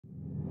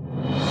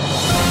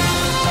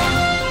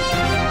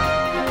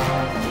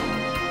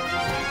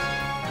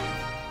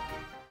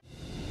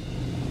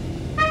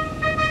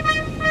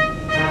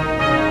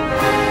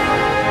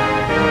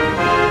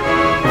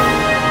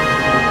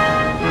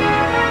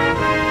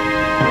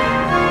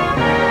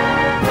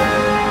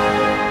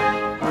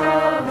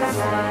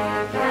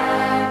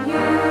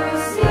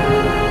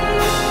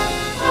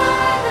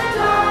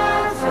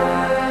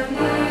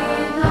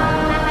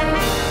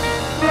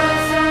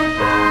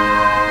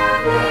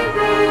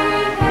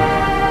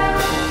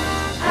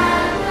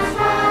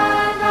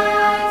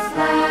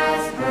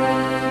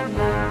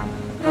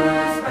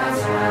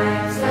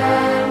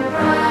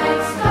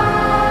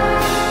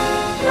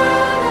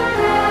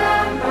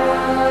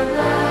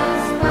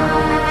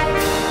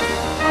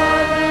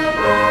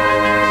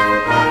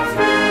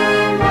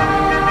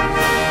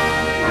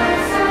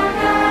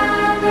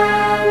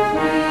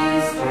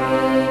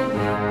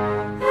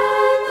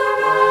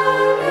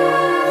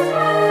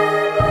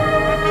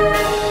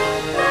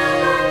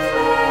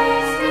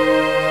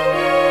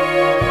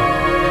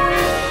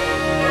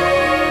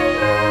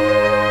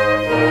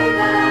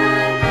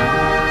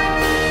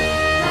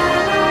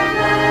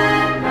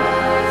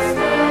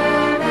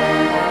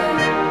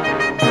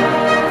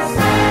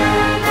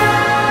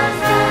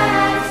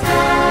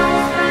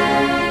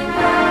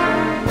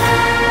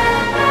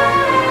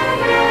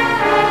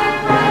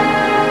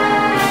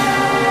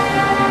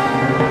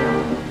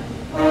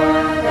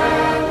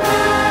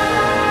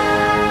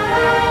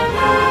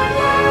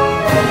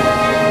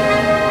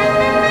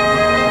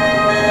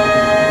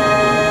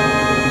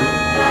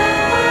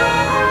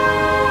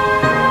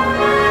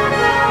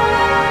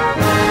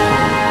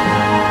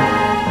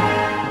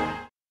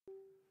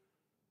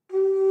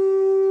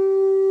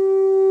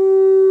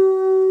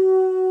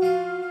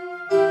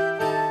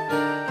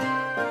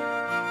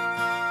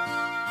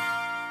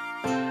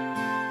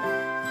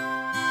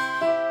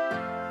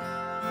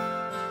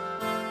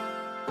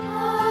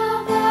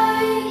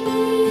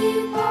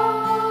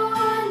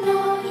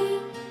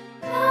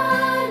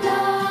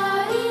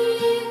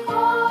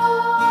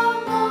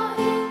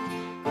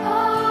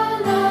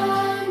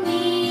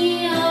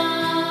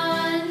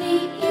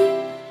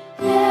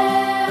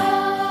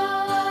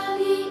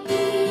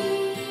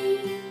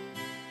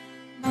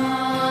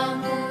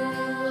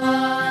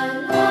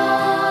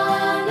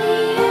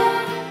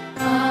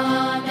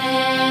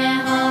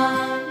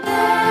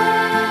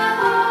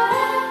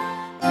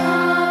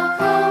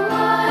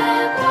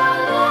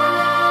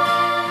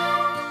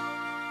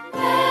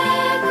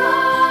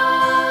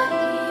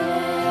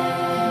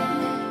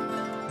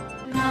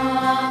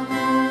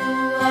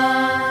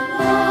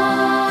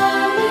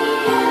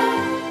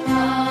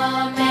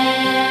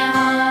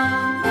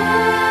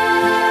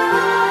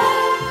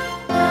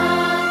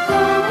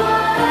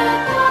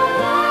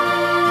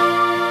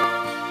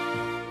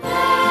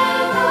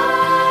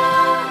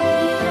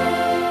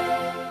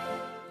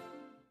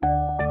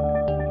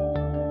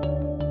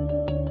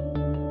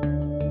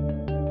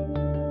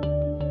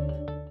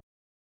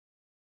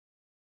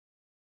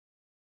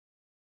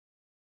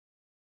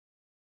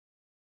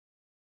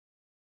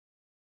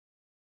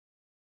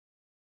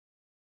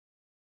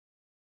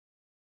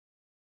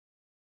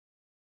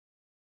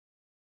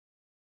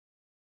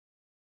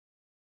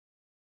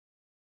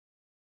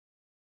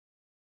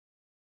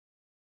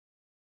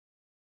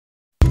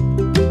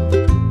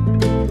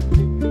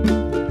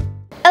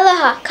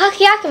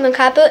Kakiaka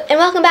Makapu, and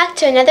welcome back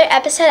to another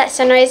episode at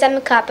Sunrise at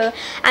Makapu.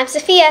 I'm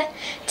Sophia.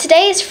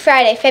 Today is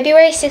Friday,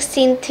 February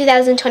 16,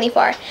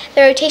 2024.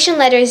 The rotation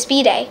letter is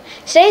B Day.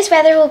 Today's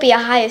weather will be a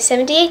high of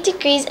 78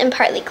 degrees and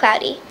partly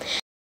cloudy.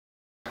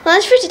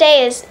 Lunch for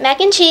today is mac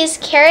and cheese,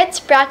 carrots,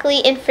 broccoli,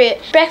 and fruit.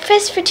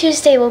 Breakfast for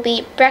Tuesday will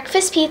be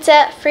breakfast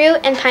pizza, fruit,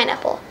 and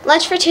pineapple.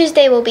 Lunch for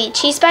Tuesday will be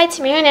cheese bites,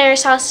 marinara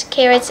sauce,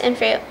 carrots, and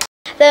fruit.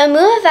 The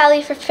Amua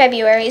value for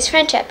February is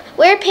friendship.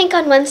 Wear pink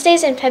on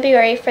Wednesdays in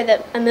February for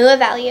the Amua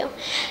value.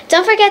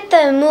 Don't forget the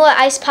Amua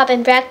Ice Pop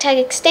and Brag Tag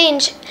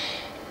Exchange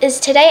is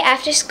today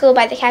after school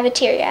by the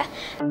cafeteria.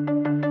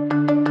 Boom!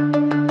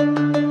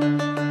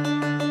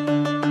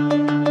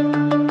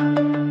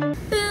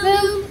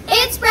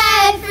 It's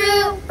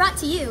breadfruit! Brought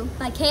to you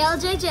by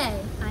KLJJ.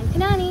 I'm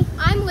Kanani.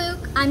 I'm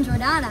Luke. I'm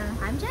Jordana.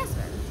 I'm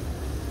Jasmine.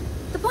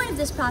 The point of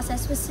this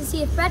process was to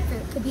see if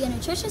breadfruit could be a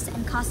nutritious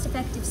and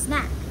cost-effective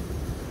snack.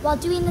 While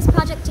doing this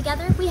project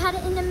together, we had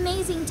an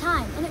amazing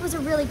time, and it was a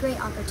really great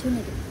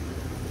opportunity.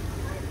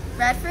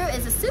 Breadfruit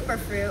is a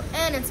superfruit,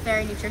 and it's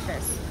very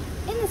nutritious.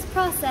 In this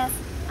process,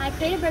 I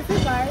created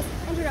breadfruit bars,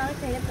 and Jordana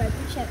created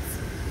breadfruit chips.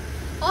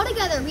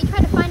 Altogether, we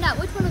tried to find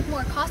out which one was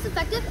more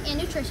cost-effective and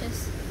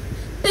nutritious.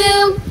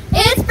 Boom!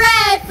 It's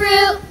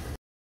breadfruit!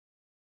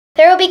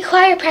 There will be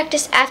choir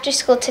practice after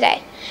school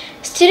today.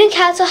 Student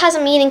Council has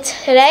a meeting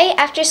today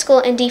after school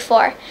in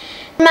D4.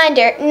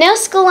 Reminder, no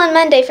school on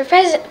Monday for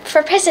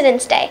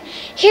President's Day.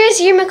 Here's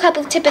your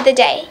Makapu tip of the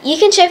day. You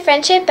can show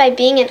friendship by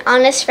being an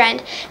honest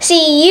friend.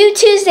 See you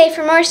Tuesday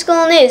for more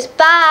school news.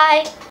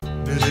 Bye!